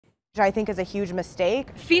I think is a huge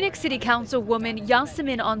mistake. Phoenix City Councilwoman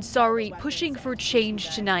Yasemin Ansari pushing for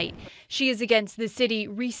change tonight. She is against the city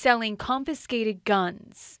reselling confiscated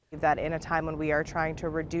guns. That in a time when we are trying to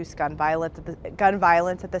reduce gun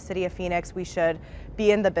violence at the city of Phoenix, we should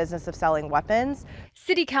be in the business of selling weapons.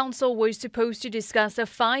 City Council was supposed to discuss a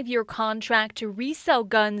 5-year contract to resell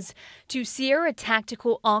guns to Sierra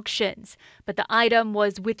Tactical Auctions, but the item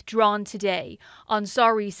was withdrawn today.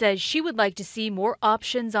 Ansari says she would like to see more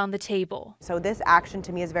options on the table. So this action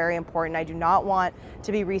to me is very important. I do not want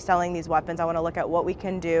to be reselling these weapons. I want to look at what we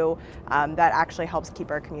can do that actually helps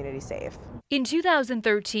keep our community safe. In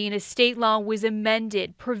 2013, a state law was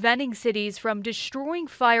amended preventing cities from destroying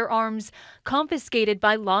firearms confiscated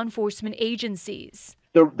by law enforcement agencies.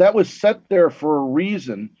 That was set there for a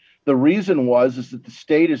reason. The reason is that the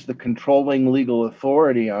state is the controlling legal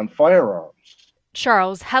authority on firearms.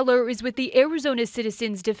 Charles Heller is with the Arizona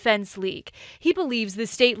Citizens Defense League. He believes the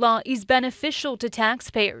state law is beneficial to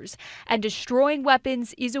taxpayers and destroying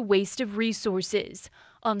weapons is a waste of resources.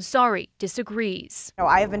 Ansari disagrees.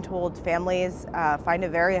 I have been told families find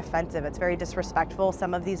it very offensive. It's very disrespectful.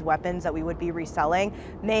 Some of these weapons that we would be reselling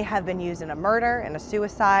may have been used in a murder, in a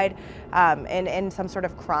suicide, in some sort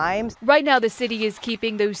of crime. Right now, the city is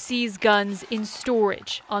keeping those seized guns in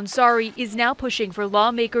storage. Ansari is now pushing for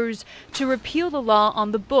lawmakers to repeal the law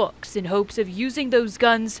on the books in hopes of using those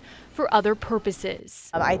guns for other purposes.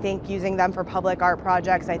 I think using them for public art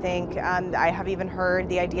projects, I think I have even heard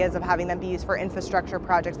the ideas of having them be used for infrastructure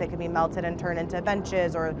projects. They could be melted and turned into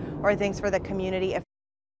benches or things for the community.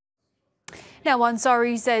 Now,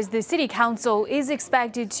 Ansari says the city council is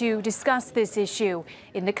expected to discuss this issue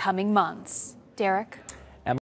in the coming months. Derek?